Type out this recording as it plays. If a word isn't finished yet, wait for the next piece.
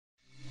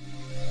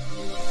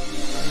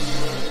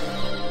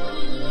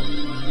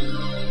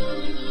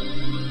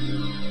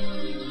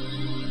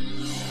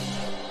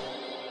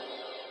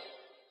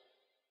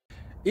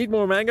Eat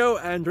more mango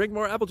and drink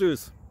more apple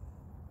juice.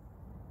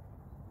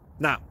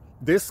 Now,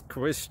 this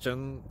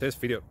video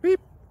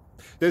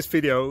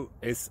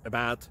is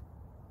about...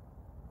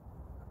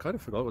 I kind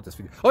of forgot what this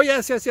video... Oh,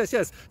 yes.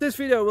 This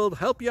video will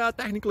help you out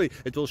technically.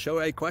 It will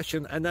show a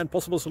question and then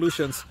possible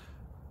solutions.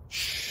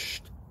 Shh.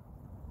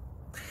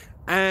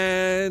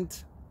 And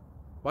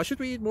why should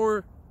we eat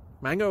more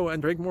mango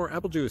and drink more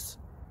apple juice?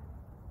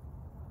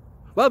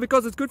 Well,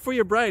 because it's good for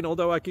your brain,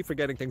 although I keep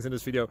forgetting things in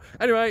this video.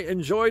 Anyway,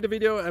 enjoy the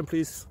video and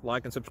please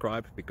like and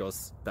subscribe,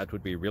 because that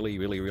would be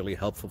really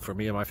helpful for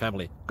me and my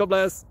family. God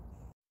bless!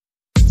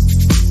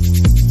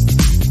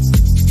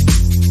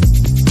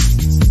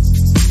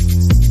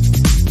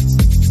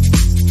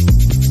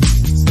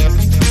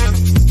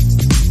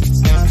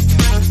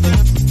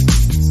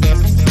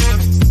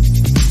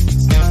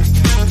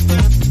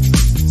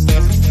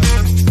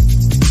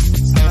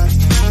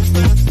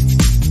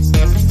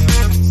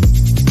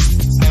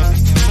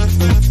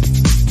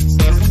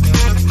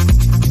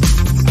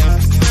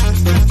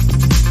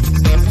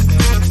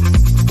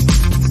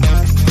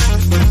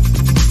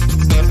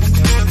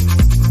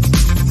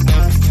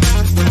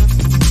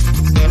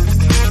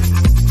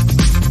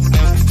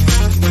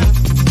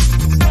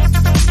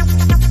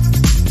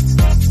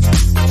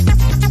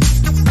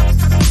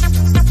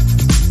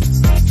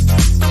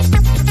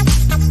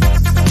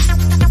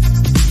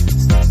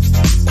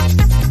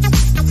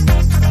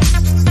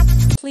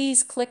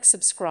 Please click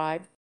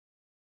subscribe.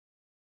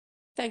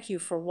 Thank you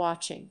for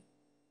watching.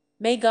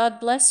 May God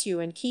bless you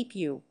and keep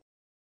you.